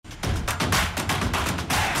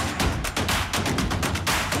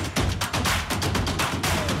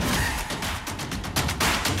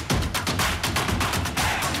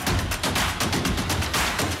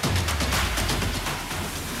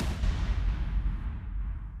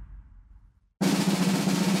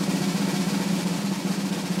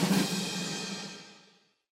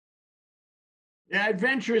Yeah,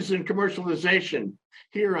 adventures in commercialization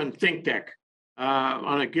here on ThinkTech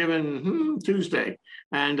on a given Tuesday.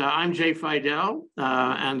 And I'm Jay Fidel,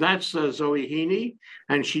 and that's Zoe Heaney.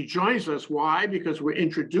 And she joins us. Why? Because we're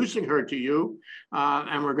introducing her to you,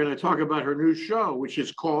 and we're going to talk about her new show, which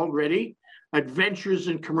is called, ready, Adventures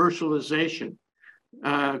in Commercialization.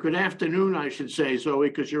 Good afternoon, I should say, Zoe,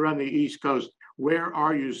 because you're on the East Coast. Where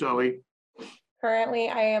are you, Zoe? Currently,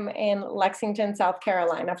 I am in Lexington, South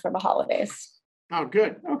Carolina for the holidays. Oh,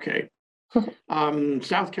 good. Okay.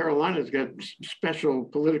 South Carolina's got special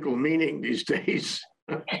political meaning these days.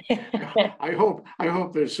 I hope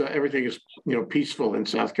there's everything is peaceful in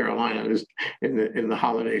South Carolina in the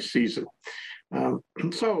holiday season.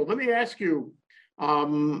 So let me ask you,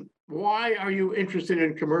 why are you interested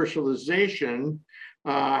in commercialization?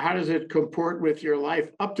 How does it comport with your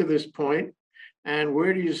life up to this point? And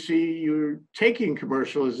where do you see you taking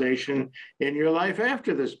commercialization in your life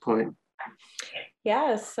after this point?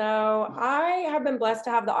 Yes, so I have been blessed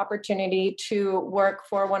to have the opportunity to work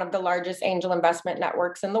for one of the largest angel investment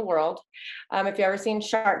networks in the world. If you've ever seen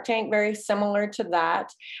Shark Tank, very similar to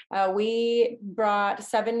that. We brought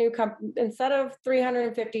 7 new companies instead of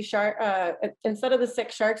 350 sharks. Instead of the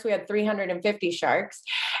 6 sharks, we had 350 sharks,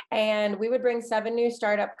 and we would bring 7 new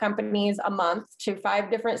startup companies a month to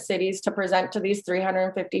 5 different cities to present to these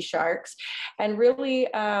 350 sharks, and really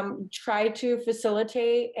try to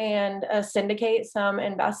facilitate and syndicate some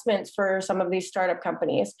investments for some of these startup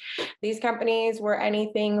companies. These companies were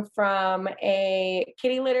anything from a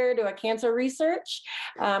kitty litter to a cancer research,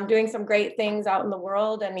 doing some great things out in the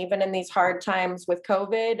world, and even in these hard times with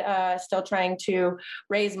COVID, still trying to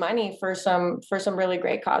raise money for some really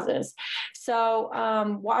great causes. So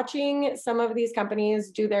watching some of these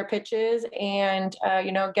companies do their pitches and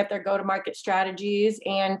get their go-to-market strategies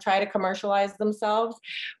and try to commercialize themselves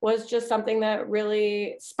was just something that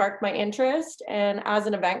really sparked my interest. And as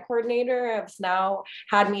an event coordinator, it's now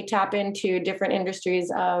had me tap into different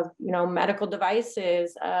industries of, medical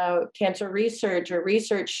devices, cancer research or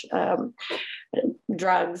research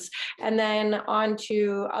drugs, and then on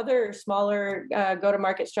to other smaller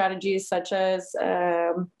go-to-market strategies, such as,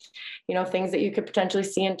 things that you could potentially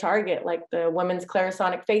see in Target, like the women's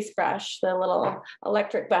Clarisonic face brush, the little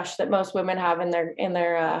electric brush that most women have in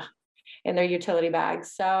their utility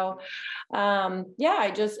bags. So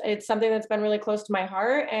it's something that's been really close to my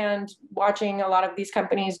heart, and watching a lot of these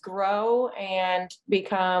companies grow and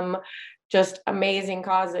become just amazing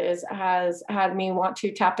causes has had me want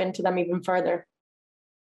to tap into them even further.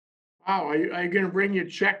 Wow, are you going to bring your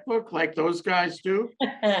checkbook like those guys do?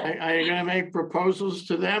 Are you going to make proposals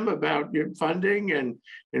to them about your funding and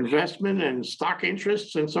investment and stock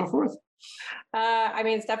interests and so forth?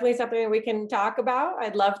 It's definitely something that we can talk about.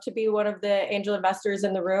 I'd love to be one of the angel investors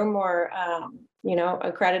in the room, or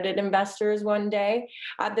accredited investors one day.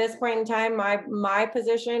 At this point in time, my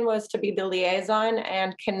position was to be the liaison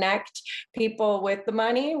and connect people with the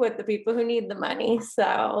money with the people who need the money.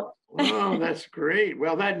 So. Oh, that's great.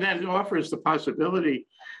 Well, that offers the possibility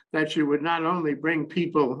that you would not only bring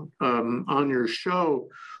people on your show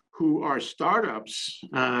who are startups,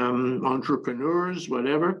 entrepreneurs,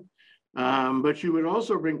 whatever, but you would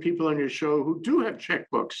also bring people on your show who do have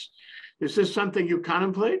checkbooks. Is this something you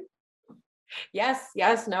contemplate? Yes.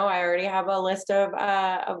 No, I already have a list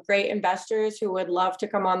of great investors who would love to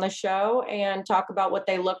come on the show and talk about what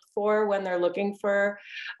they look for when they're looking for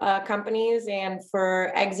companies and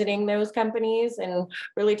for exiting those companies and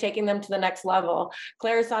really taking them to the next level.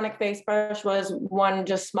 Clarisonic Face Brush was one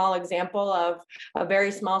just small example of a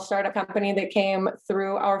very small startup company that came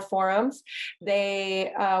through our forums.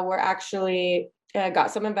 They were actually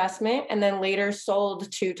got some investment and then later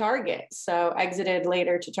sold to Target. So exited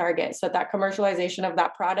later to Target. So that commercialization of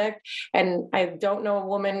that product. And I don't know a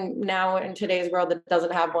woman now in today's world that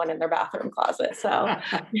doesn't have one in their bathroom closet. So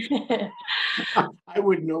I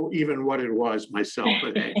wouldn't know even what it was myself,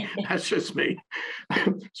 but hey, that's just me.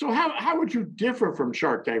 So how would you differ from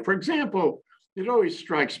Shark Tank? For example, it always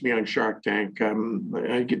strikes me on Shark Tank,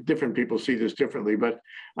 I get different people see this differently, but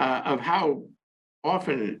of how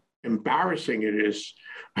often embarrassing it is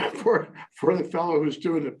for the fellow who's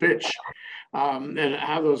doing the pitch, and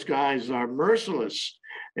how those guys are merciless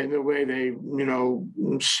in the way they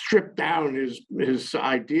strip down his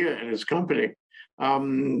idea and his company.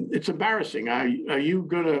 It's embarrassing. Are you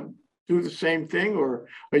going to do the same thing, or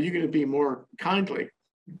are you going to be more kindly?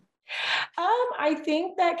 I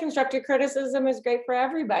think that constructive criticism is great for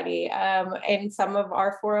everybody. In some of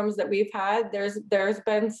our forums that we've had, there's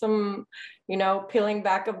been some, peeling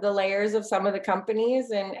back of the layers of some of the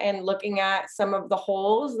companies and looking at some of the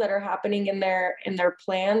holes that are happening in their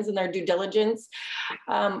plans and their due diligence.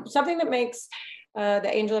 Something that makes the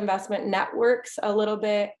angel investment networks a little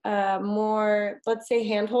bit more, let's say,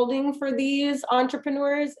 handholding for these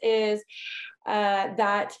entrepreneurs is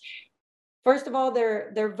that first of all,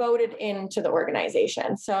 they're voted into the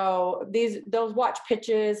organization. So those watch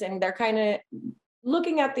pitches and they're kind of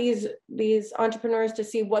looking at these entrepreneurs to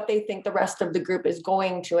see what they think the rest of the group is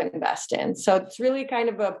going to invest in. So it's really kind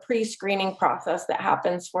of a pre-screening process that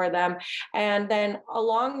happens for them. And then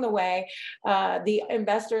along the way, the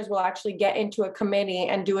investors will actually get into a committee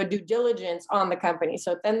and do a due diligence on the company.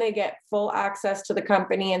 So then they get full access to the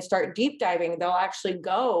company and start deep diving. They'll actually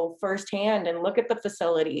go firsthand and look at the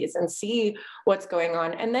facilities and see what's going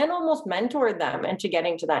on, and then almost mentor them into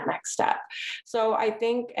getting to that next step. So I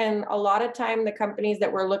think, and a lot of time the companies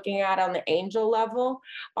that we're looking at on the angel level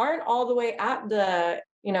aren't all the way at the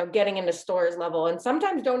getting into stores level, and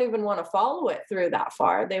sometimes don't even want to follow it through that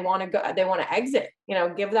far. They want to exit,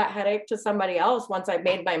 give that headache to somebody else once I've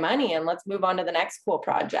made my money, and let's move on to the next cool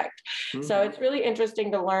project. Mm-hmm. So it's really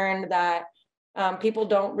interesting to learn that people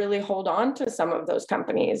don't really hold on to some of those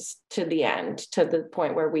companies to the end, to the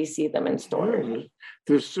point where we see them in stores.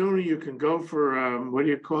 The sooner you can go for, what do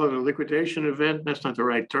you call it, a liquidation event? That's not the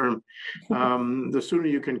right term. The sooner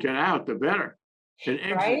you can get out, the better. An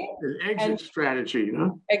exit strategy,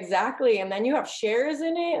 Exactly. And then you have shares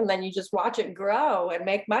in it, and then you just watch it grow and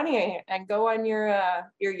make money and go on your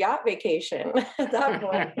yacht vacation at that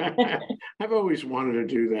point. I've always wanted to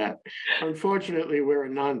do that. Unfortunately, we're a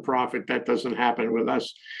nonprofit. That doesn't happen with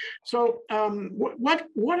us. So what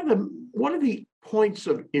are the points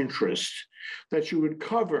of interest that you would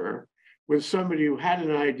cover with somebody who had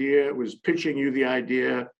an idea, was pitching you the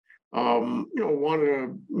idea,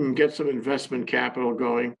 wanted to get some investment capital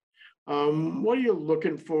going? What are you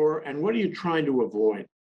looking for, and what are you trying to avoid?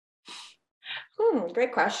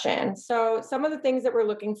 Great question. So some of the things that we're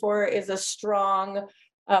looking for is a strong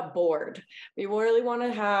board. We really want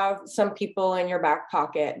to have some people in your back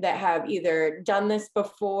pocket that have either done this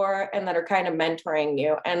before and that are kind of mentoring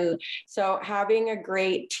you. And so having a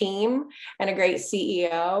great team and a great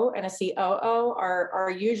CEO and a COO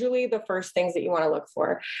are usually the first things that you want to look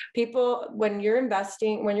for. People, when you're an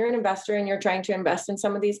investor and you're trying to invest in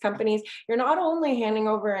some of these companies, you're not only handing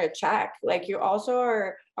over a check, like you also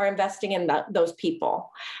are investing in those people.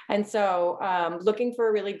 And so looking for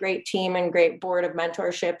a really great team and great board of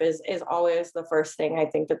mentorship is always the first thing I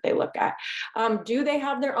think that they look at. Do they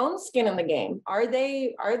have their own skin in the game? Are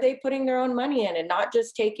they putting their own money in and not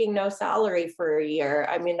just taking no salary for a year?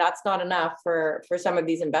 I mean, that's not enough for some of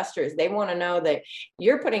these investors. They want to know that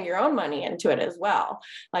you're putting your own money into it as well.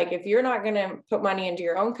 Like, if you're not going to put money into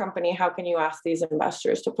your own company, how can you ask these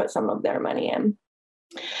investors to put some of their money in?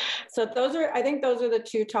 So I think those are the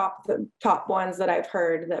two top ones that I've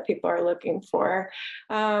heard that people are looking for.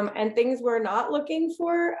 And things we're not looking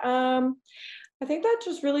for, I think that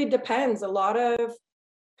just really depends. A lot of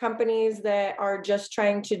companies that are just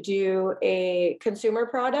trying to do a consumer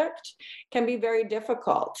product can be very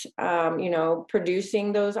difficult,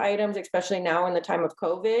 producing those items, especially now in the time of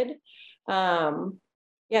COVID.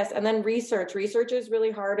 Yes, and then research is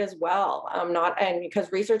really hard as well.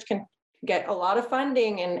 Because research can get a lot of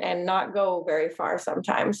funding and not go very far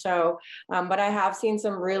sometimes. So, but I have seen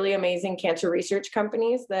some really amazing cancer research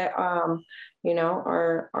companies that, are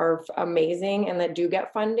amazing and that do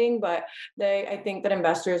get funding, but I think that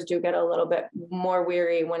investors do get a little bit more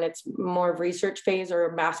weary when it's more of research phase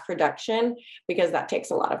or mass production, because that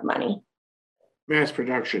takes a lot of money. Mass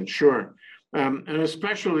production, sure. And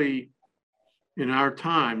especially in our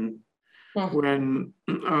time, mm-hmm.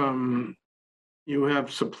 when, you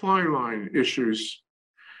have supply line issues.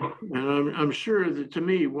 And I'm sure that, to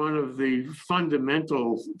me, one of the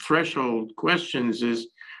fundamental threshold questions is,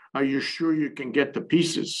 are you sure you can get the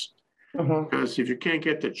pieces? Mm-hmm. Because if you can't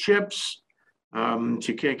get the chips, if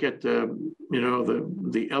you can't get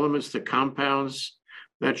the elements, the compounds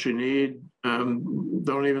that you need,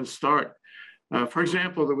 don't even start. For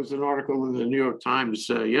example, there was an article in the New York Times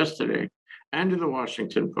yesterday and in the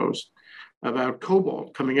Washington Post about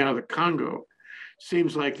cobalt coming out of the Congo.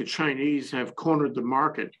 Seems like the Chinese have cornered the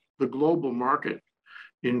market, the global market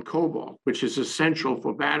in cobalt, which is essential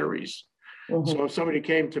for batteries. Mm-hmm. So if somebody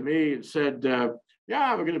came to me and said,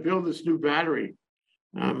 yeah, we're going to build this new battery,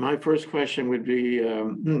 my first question would be,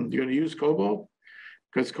 you're going to use cobalt?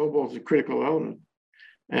 Because cobalt is a critical element.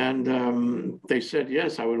 And they said,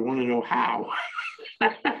 yes, I would want to know how.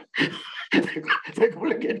 They're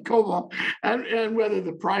going to get cobalt, and whether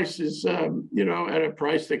the price is, at a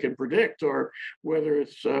price they can predict, or whether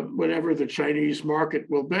it's whatever the Chinese market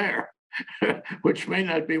will bear, which may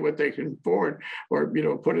not be what they can afford or,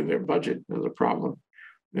 put in their budget as a problem.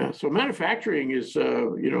 Yeah, so manufacturing is, I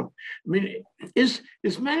mean, is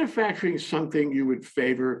manufacturing something you would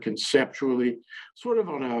favor conceptually, sort of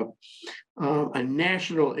on a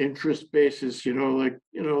national interest basis? Like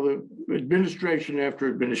the administration after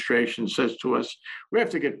administration says to us, we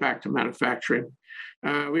have to get back to manufacturing.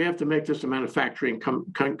 We have to make this a manufacturing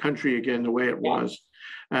country again the way it was.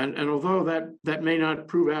 And although that may not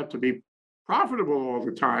prove out to be profitable all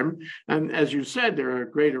the time, and as you said, there are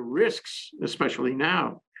greater risks, especially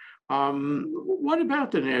now. What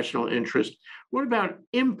about the national interest? What about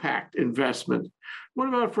impact investment? What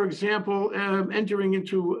about, for example, entering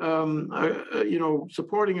into,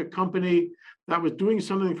 supporting a company that was doing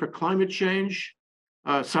something for climate change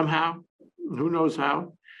somehow? Who knows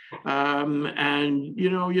how? And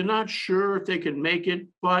you're not sure if they can make it,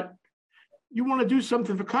 but you want to do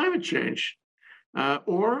something for climate change.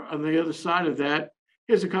 Or on the other side of that,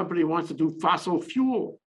 here's a company who wants to do fossil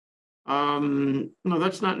fuel. No,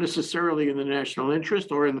 that's not necessarily in the national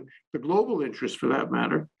interest or in the global interest for that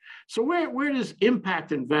matter. So where does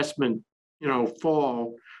impact investment,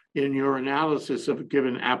 fall in your analysis of a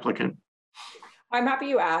given applicant? I'm happy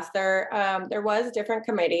you asked. There was different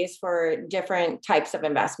committees for different types of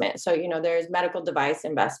investment. So, there's medical device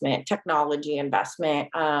investment, technology investment,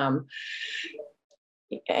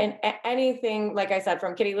 and anything, like I said,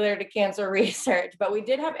 from kitty litter to cancer research. But we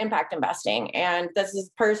did have impact investing, and this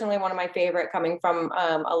is personally one of my favorite, coming from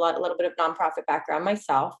a little bit of nonprofit background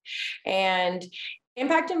myself. And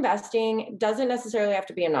impact investing doesn't necessarily have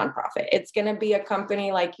to be a nonprofit. It's going to be a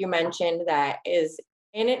company, like you mentioned, that is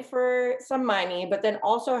in it for some money, but then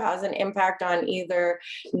also has an impact on either,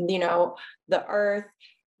 the earth,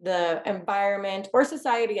 the environment, or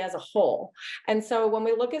society as a whole. And so when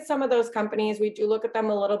we look at some of those companies, we do look at them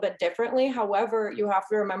a little bit differently. However, you have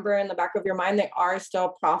to remember in the back of your mind, they are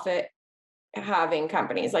still profit having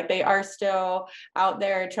companies. Like, they are still out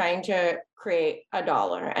there trying to create a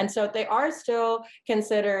dollar. And so they are still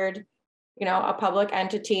considered, a public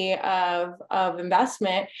entity of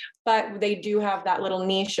investment, but they do have that little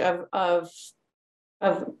niche of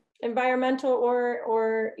environmental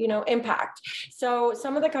or impact. So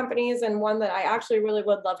some of the companies, and one that I actually really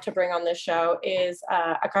would love to bring on this show, is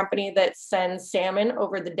a company that sends salmon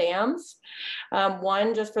over the dams.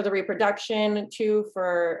 One, just for the reproduction; two,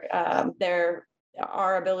 for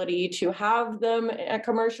our ability to have them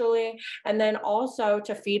commercially, and then also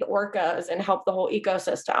to feed orcas and help the whole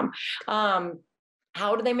ecosystem.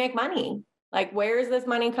 How do they make money? Like, where is this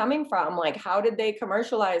money coming from? Like, how did they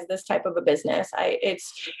commercialize this type of a business?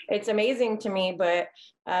 It's amazing to me, but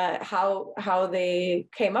how they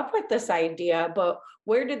came up with this idea, but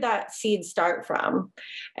where did that seed start from?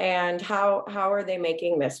 And how are they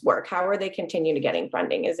making this work? How are they continue to getting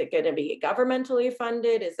funding? Is it going to be governmentally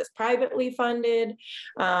funded? Is this privately funded?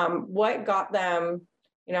 What got them,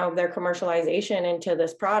 their commercialization into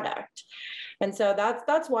this product? And so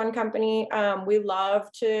that's one company. We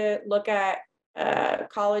love to look at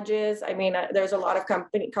colleges. I mean, there's a lot of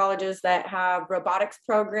colleges that have robotics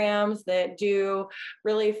programs that do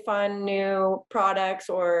really fun new products,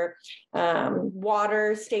 or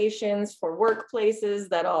water stations for workplaces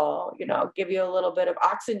that'll, give you a little bit of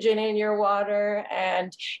oxygen in your water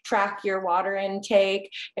and track your water intake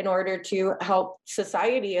in order to help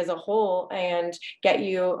society as a whole and get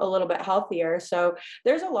you a little bit healthier. So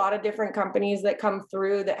there's a lot of different companies that come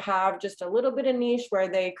through that have just a little bit of niche where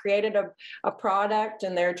they created a product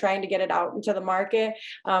and they're trying to get it out into the market,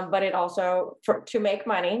 but it also to make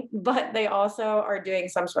money, but they also are doing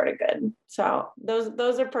some sort of good. So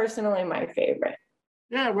those are personally my favorite.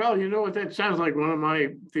 Yeah, well, what that sounds like. One of my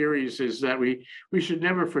theories is that we should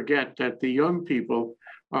never forget that the young people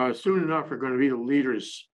soon enough are going to be the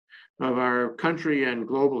leaders of our country and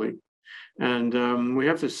globally. And we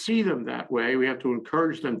have to see them that way. We have to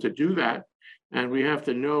encourage them to do that. And we have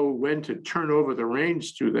to know when to turn over the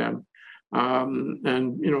reins to them.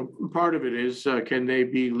 And part of it is, can they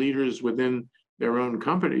be leaders within their own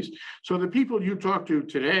companies? So the people you talk to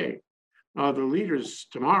today are the leaders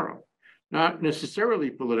tomorrow, not necessarily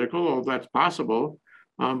political, although that's possible,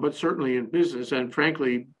 but certainly in business. And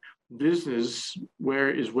frankly, business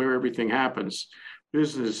where everything happens.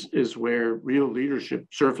 Business is where real leadership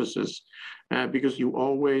surfaces, because you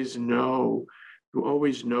always know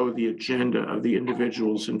the agenda of the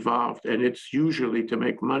individuals involved, and it's usually to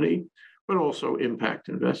make money, but also impact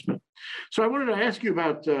investment. So I wanted to ask you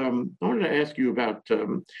about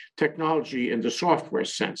technology in the software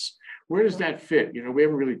sense. Where does that fit? We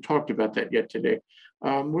haven't really talked about that yet today.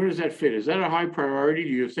 Where does that fit? Is that a high priority? Do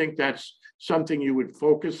you think that's something you would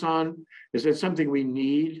focus on? Is that something we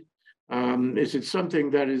need? Is it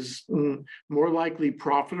something that is more likely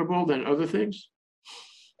profitable than other things?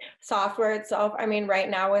 Software itself, I mean, right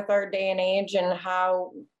now with our day and age and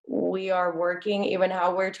how we are working, even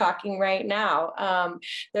how we're talking right now,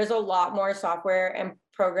 there's a lot more software and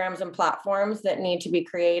programs and platforms that need to be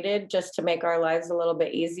created just to make our lives a little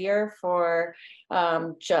bit easier for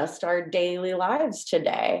just our daily lives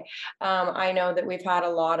today. I know that we've had a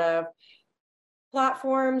lot of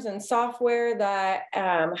platforms and software that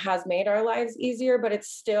has made our lives easier, but it's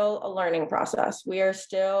still a learning process. We are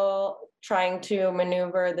still trying to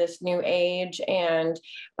maneuver this new age. And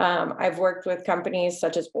I've worked with companies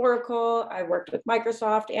such as Oracle, I've worked with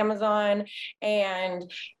Microsoft, Amazon,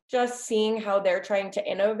 and just seeing how they're trying to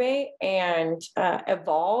innovate and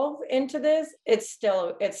evolve into this, it's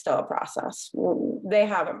still a process. They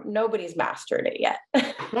haven't, nobody's mastered it yet.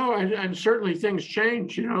 No, and certainly things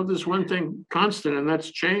change, there's one thing constant, and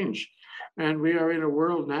that's change. And we are in a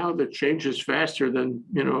world now that changes faster than,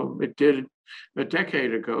 it did a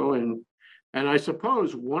decade ago. And I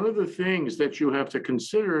suppose one of the things that you have to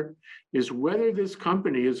consider is whether this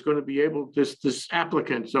company is going to be able, this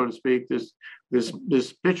applicant, so to speak, this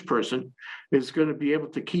pitch person is going to be able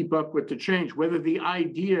to keep up with the change, whether the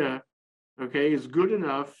idea, okay, is good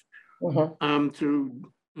enough to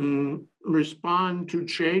respond to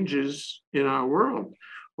changes in our world,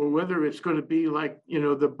 or whether it's going to be like,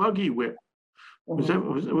 the buggy whip.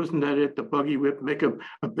 Wasn't that it? The buggy whip, make a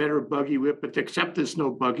better buggy whip, but except there's no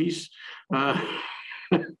buggies.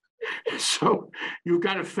 So you've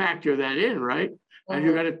got to factor that in, right? And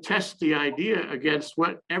you've got to test the idea against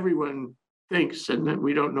what everyone thinks, and that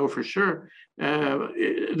we don't know for sure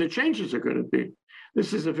the changes are going to be.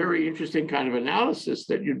 This is a very interesting kind of analysis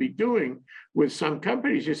that you'd be doing with some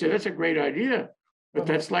companies. You say, that's a great idea, but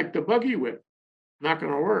that's like the buggy whip, not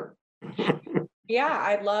going to work. Yeah,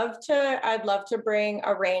 I'd love to bring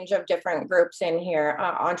a range of different groups in here,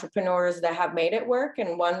 entrepreneurs that have made it work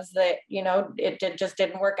and ones that, just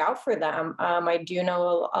didn't work out for them. I do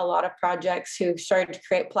know a lot of projects who started to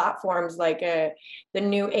create platforms like the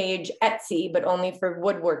new age Etsy, but only for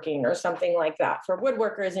woodworking or something like that, for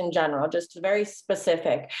woodworkers in general, just very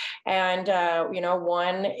specific. And,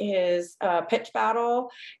 one, his pitch battle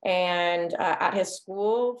and at his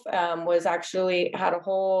school was actually had a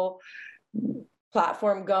whole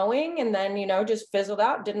platform going, and then just fizzled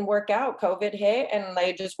out, didn't work out, COVID hit, and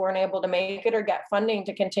they just weren't able to make it or get funding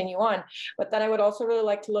to continue on. But then I would also really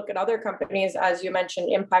like to look at other companies. As you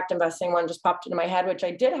mentioned, impact investing, one just popped into my head, which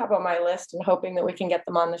I did have on my list and hoping that we can get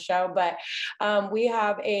them on the show. But we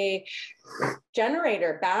have a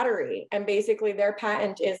generator battery, and basically their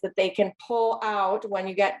patent is that they can pull out, when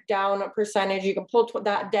you get down a percentage, you can pull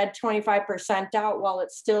that dead 25% out while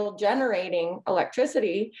it's still generating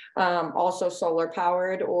electricity, also solar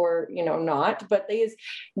powered or not, but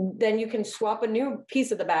then you can swap a new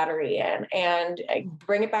piece of the battery in and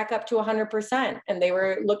bring it back up to 100%. And they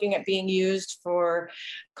were looking at being used for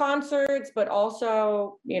concerts, but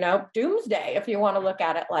also doomsday, if you want to look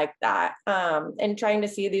at it like that, and trying to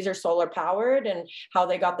see these are solar powered and how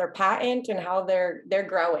they got their patent and how they're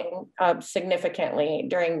growing significantly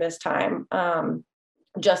during this time,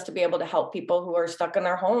 just to be able to help people who are stuck in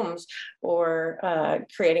their homes or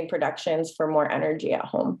creating productions for more energy at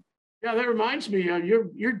home. Yeah, that reminds me,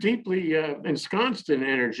 you're deeply ensconced in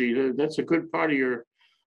energy. That's a good part of your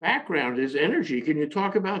background is energy. Can you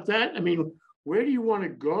talk about that? I mean, where do you want to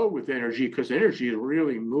go with energy? Because energy is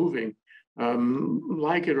really moving,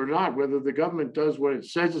 like it or not, whether the government does what it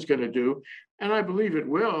says it's going to do, and I believe it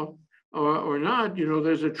will, or not.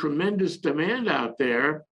 There's a tremendous demand out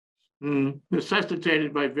there,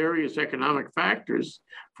 necessitated by various economic factors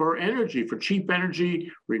for energy, for cheap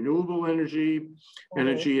energy, renewable energy,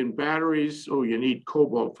 energy in batteries. Oh, you need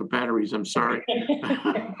cobalt for batteries. I'm sorry.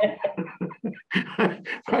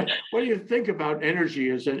 What do you think about energy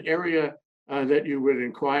as an area that you would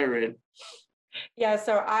inquire in? Yeah,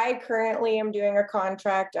 so I currently am doing a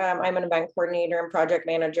contract. I'm an event coordinator and project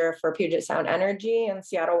manager for Puget Sound Energy in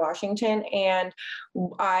Seattle, Washington. And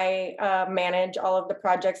I manage all of the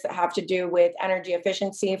projects that have to do with energy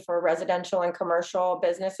efficiency for residential and commercial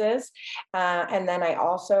businesses. And then I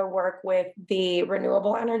also work with the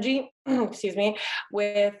renewable energy, excuse me,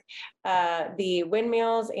 with the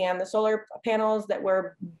windmills and the solar panels that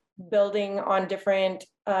we're building on different,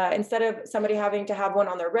 instead of somebody having to have one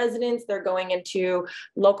on their residence, they're going into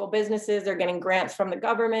local businesses, they're getting grants from the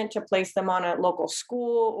government to place them on a local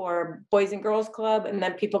school or boys and girls club, and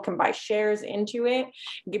then people can buy shares into it,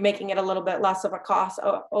 making it a little bit less of a cost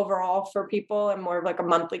overall for people and more of like a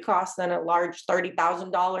monthly cost than a large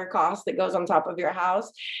 $30,000 cost that goes on top of your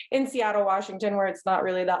house in Seattle, Washington, where it's not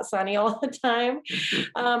really that sunny all the time.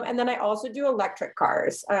 And then I also do electric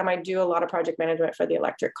cars. I do a lot of project management for the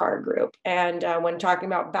electric car car group. And when talking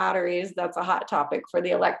about batteries, that's a hot topic for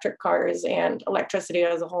the electric cars and electricity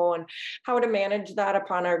as a whole, and how to manage that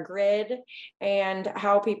upon our grid and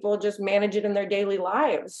how people just manage it in their daily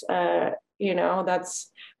lives.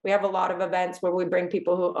 We have a lot of events where we bring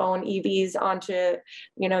people who own EVs onto,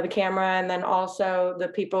 the camera, and then also the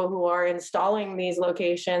people who are installing these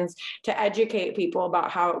locations to educate people about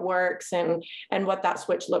how it works and what that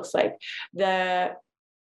switch looks like.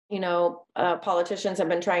 Politicians have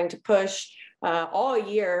been trying to push all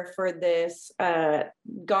year for this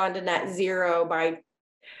gone to net zero by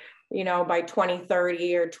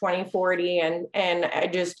 2030 or 2040, and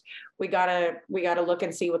we gotta look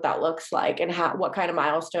and see what that looks like and what kind of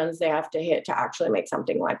milestones they have to hit to actually make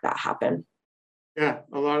something like that happen. Yeah,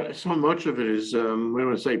 so much of it is, we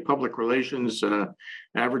want to say public relations,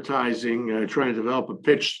 advertising, trying to develop a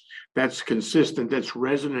pitch that's consistent, that's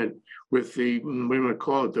resonant with we want to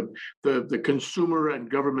call it the consumer and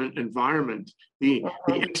government environment, the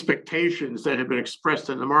expectations that have been expressed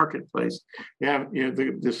in the marketplace.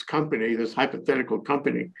 This company, this hypothetical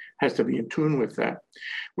company, has to be in tune with that.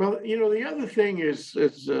 Well, the other thing is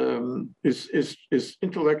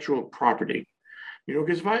intellectual property.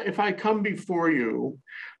 Because if I come before you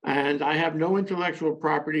and I have no intellectual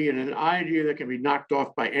property and an idea that can be knocked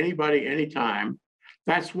off by anybody, anytime,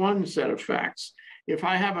 that's one set of facts. If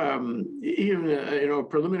I have even a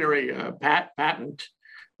preliminary patent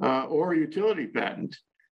or a utility patent,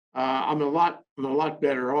 I'm a lot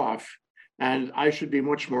better off, and I should be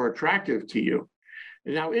much more attractive to you.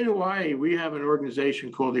 Now, in Hawaii, we have an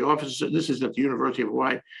organization called the Office, this is at the University of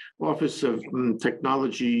Hawaii, Office of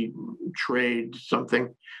Technology, Trade,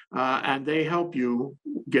 something, and they help you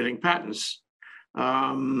getting patents,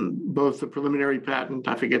 both the preliminary patent,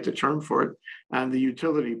 I forget the term for it, and the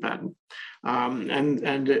utility patent. In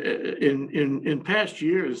past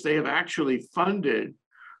years, they have actually funded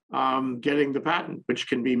getting the patent, which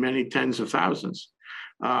can be many tens of thousands.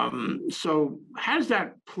 So how does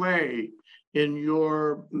that play in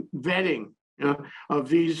your vetting of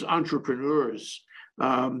these entrepreneurs?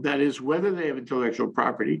 That is, whether they have intellectual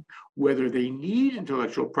property, whether they need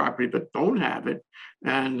intellectual property but don't have it,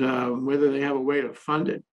 and whether they have a way to fund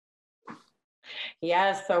it.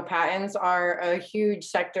 Yes, so patents are a huge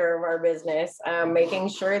sector of our business. Making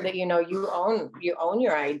sure that you own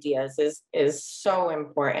your ideas is so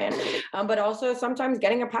important. But also sometimes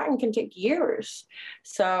getting a patent can take years.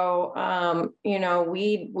 So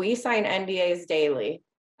we sign NDAs daily.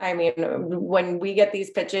 I mean, when we get these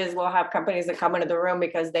pitches, we'll have companies that come into the room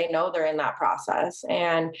because they know they're in that process,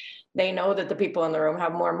 and they know that the people in the room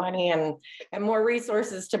have more money and more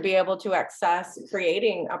resources to be able to access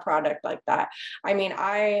creating a product like that. I mean,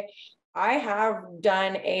 I have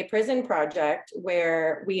done a prison project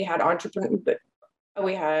where we had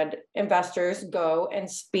investors go and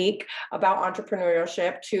speak about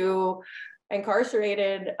entrepreneurship to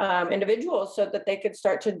incarcerated individuals so that they could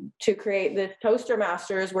start to create the Toaster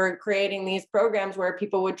Masters. We're creating these programs where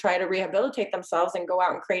people would try to rehabilitate themselves and go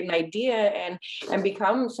out and create an idea and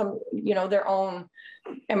become their own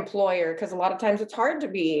employer, because a lot of times it's hard to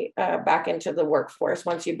be back into the workforce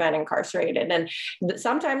once you've been incarcerated. And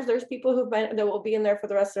sometimes there's people that will be in there for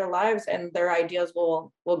the rest of their lives, and their ideas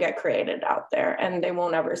will get created out there and they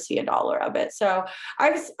won't ever see a dollar of it. So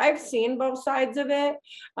I've seen both sides of it.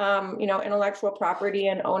 Intellectual property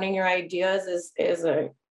and owning your ideas is a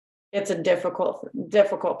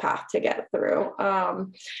difficult path to get through.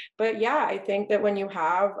 But yeah, I think that when you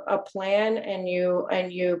have a plan and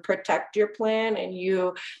you protect your plan and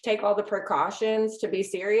you take all the precautions to be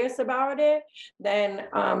serious about it, then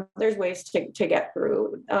there's ways to get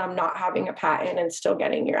through not having a patent and still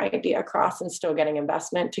getting your idea across and still getting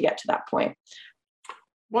investment to get to that point.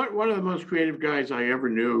 One of the most creative guys I ever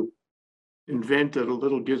knew invented a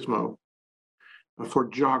little gizmo for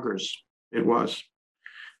joggers. It was.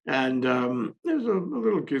 And there's a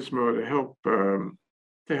little gizmo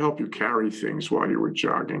to help you carry things while you were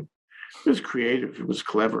jogging. It was creative. It was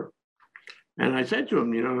clever. And I said to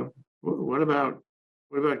him, what about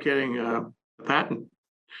getting a patent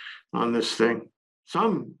on this thing,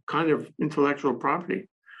 some kind of intellectual property?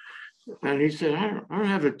 And he said, I don't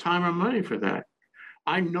have the time or money for that.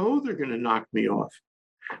 I know they're going to knock me off,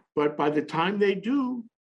 but by the time they do,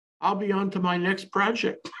 I'll be on to my next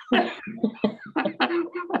project.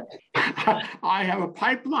 I have a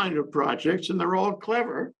pipeline of projects and they're all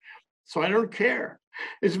clever, so I don't care.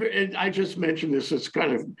 I just mentioned this. It's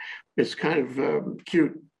kind of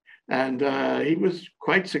cute, and he was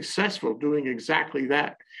quite successful doing exactly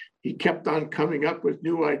that. He kept on coming up with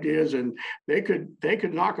new ideas, and they could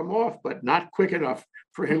knock him off, but not quick enough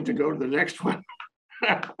for him to go to the next one.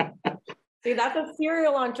 See, that's a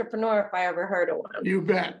serial entrepreneur if I ever heard of one. You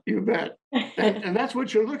bet, you bet. And that's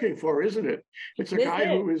what you're looking for, isn't it? It's a This guy is.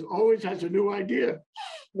 who is always has a new idea.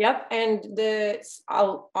 Yep, and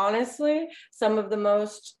I'll honestly, some of the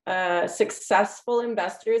most successful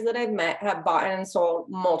investors that I've met have bought and sold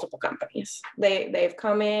multiple companies. They've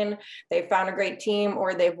come in, they've found a great team,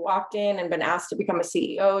 or they've walked in and been asked to become a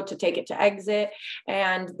CEO to take it to exit,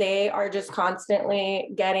 and they are just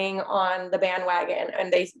constantly getting on the bandwagon,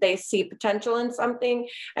 and they see potential in something,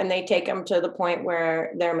 and they take them to the point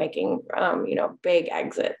where they're making big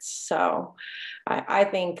exits. So I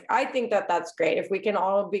think that that's great. If we can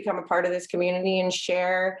all become a part of this community and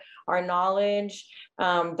share our knowledge,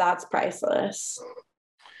 that's priceless.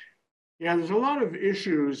 Yeah, there's a lot of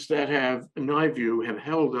issues that have, in my view, have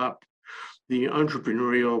held up the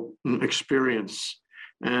entrepreneurial experience.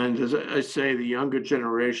 And as I say, the younger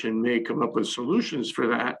generation may come up with solutions for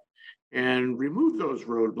that and remove those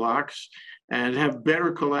roadblocks and have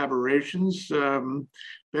better collaborations,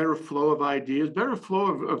 better flow of ideas, better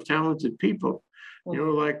flow of talented people.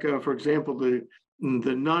 Like, for example, the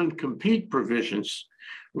non-compete provisions,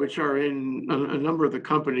 which are in a number of the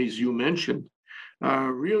companies you mentioned,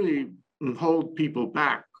 really hold people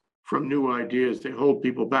back from new ideas. They hold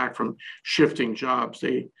people back from shifting jobs.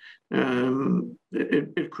 It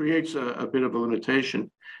creates a bit of a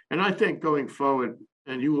limitation. And I think going forward,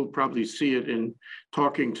 and you will probably see it in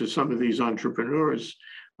talking to some of these entrepreneurs,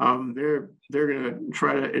 they're going to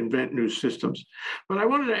try to invent new systems. But I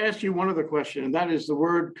wanted to ask you one other question, and that is the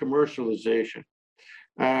word commercialization.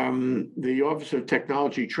 The Office of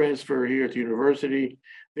Technology Transfer here at the university,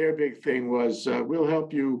 their big thing was, we'll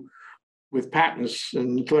help you with patents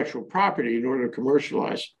and intellectual property in order to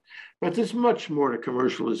commercialize. But there's much more to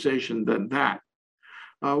commercialization than that.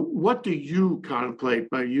 What do you contemplate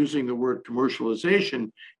by using the word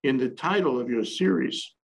commercialization in the title of your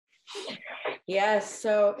series? Yes,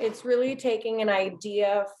 so it's really taking an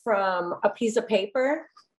idea from a piece of paper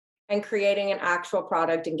and creating an actual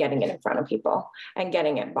product and getting it in front of people and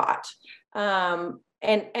getting it bought.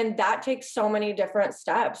 And that takes so many different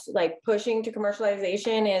steps. Like pushing to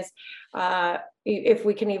commercialization is, if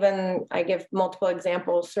we can even, I give multiple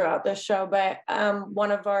examples throughout this show, but one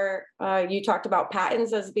of our, you talked about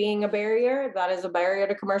patents as being a barrier. That is a barrier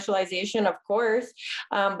to commercialization, of course.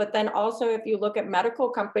 But then also, if you look at medical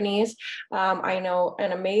companies, I know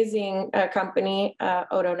an amazing company,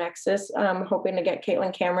 OtoNexus. I'm hoping to get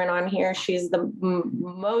Caitlin Cameron on here. She's the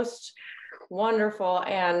most wonderful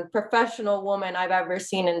and professional woman I've ever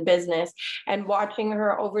seen in business, and watching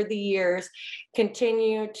her over the years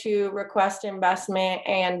continue to request investment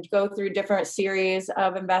and go through different series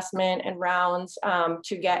of investment and rounds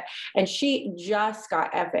to get, and she just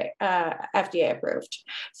got FDA approved.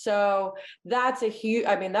 So that's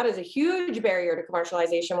that is a huge barrier to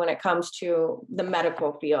commercialization when it comes to the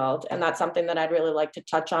medical field. And that's something that I'd really like to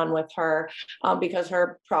touch on with her, because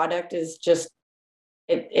her product is just,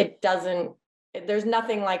 there's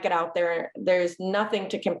nothing like it out there. There's nothing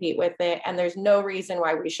to compete with it. And there's no reason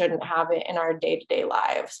why we shouldn't have it in our day-to-day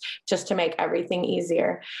lives, just to make everything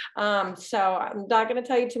easier. So I'm not going to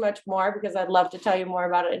tell you too much more, because I'd love to tell you more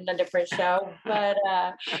about it in a different show.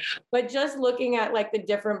 But just looking at like the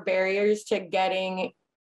different barriers to getting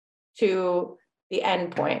to the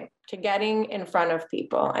end point, to getting in front of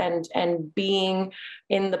people and being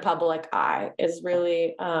in the public eye is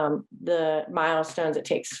really the milestones it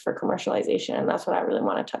takes for commercialization. And that's what I really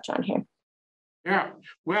want to touch on here. Yeah,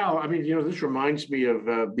 well, I mean, this reminds me of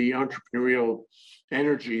the entrepreneurial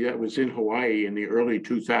energy that was in Hawaii in the early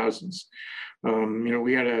 2000s.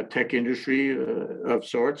 We had a tech industry of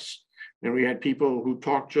sorts, and we had people who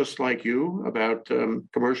talked just like you about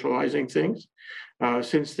commercializing things.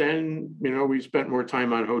 Since then, we spent more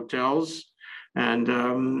time on hotels, and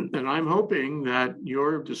I'm hoping that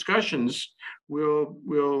your discussions will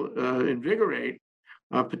invigorate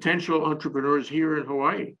potential entrepreneurs here in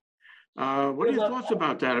Hawaii. What are your thoughts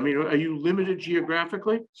about that? I mean, are you limited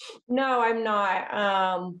geographically? No, I'm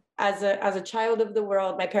not. As a child of the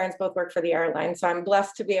world, my parents both work for the airline, so I'm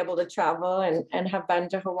blessed to be able to travel and have been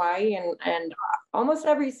to Hawaii and almost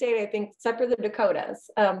every state, I think, except for the Dakotas.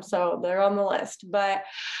 So they're on the list. But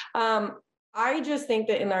I just think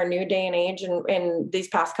that in our new day and age, and in these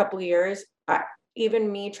past couple of years,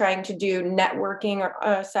 even me trying to do networking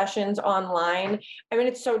sessions online, I mean,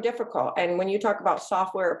 it's so difficult. And when you talk about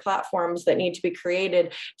software platforms that need to be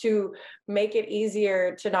created to make it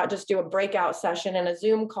easier to not just do a breakout session and a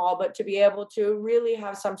Zoom call, but to be able to really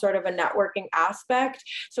have some sort of a networking aspect,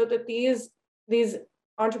 so that these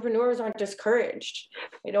entrepreneurs aren't discouraged.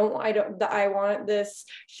 I want this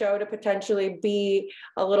show to potentially be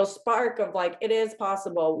a little spark of like, it is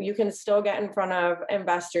possible. You can still get in front of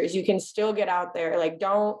investors. You can still get out there. Like,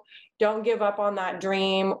 don't give up on that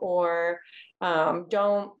dream, or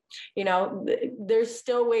don't, there's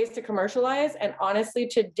still ways to commercialize. And honestly,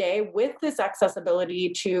 today, with this accessibility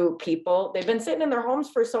to people, they've been sitting in their homes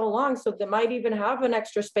for so long, so they might even have an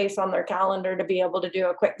extra space on their calendar to be able to do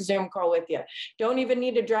a quick Zoom call with you. Don't even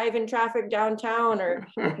need to drive in traffic downtown, or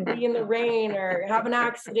be in the rain, or have an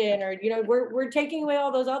accident, or, we're taking away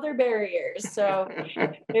all those other barriers. So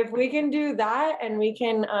if we can do that, and we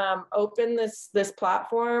can open this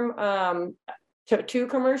platform to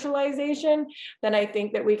commercialization, then I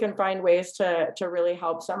think that we can find ways to really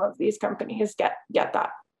help some of these companies get that.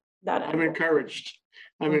 I'm encouraged.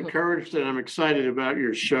 I'm Mhm. encouraged, and I'm excited about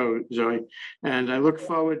your show, Zoe. And I look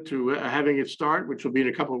forward to having it start, which will be in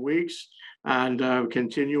a couple of weeks, and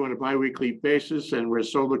continue on a biweekly basis. And we're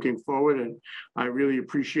so looking forward. And I really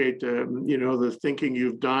appreciate the thinking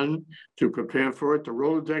you've done to prepare for it, the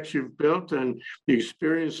Rolodex you've built, and the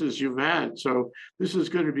experiences you've had. So this is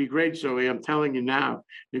going to be great, Zoe. I'm telling you now,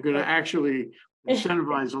 you're going to actually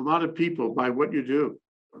incentivize a lot of people by what you do.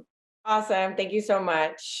 Awesome. Thank you so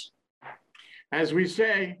much. As we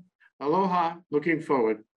say, aloha, looking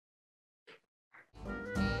forward.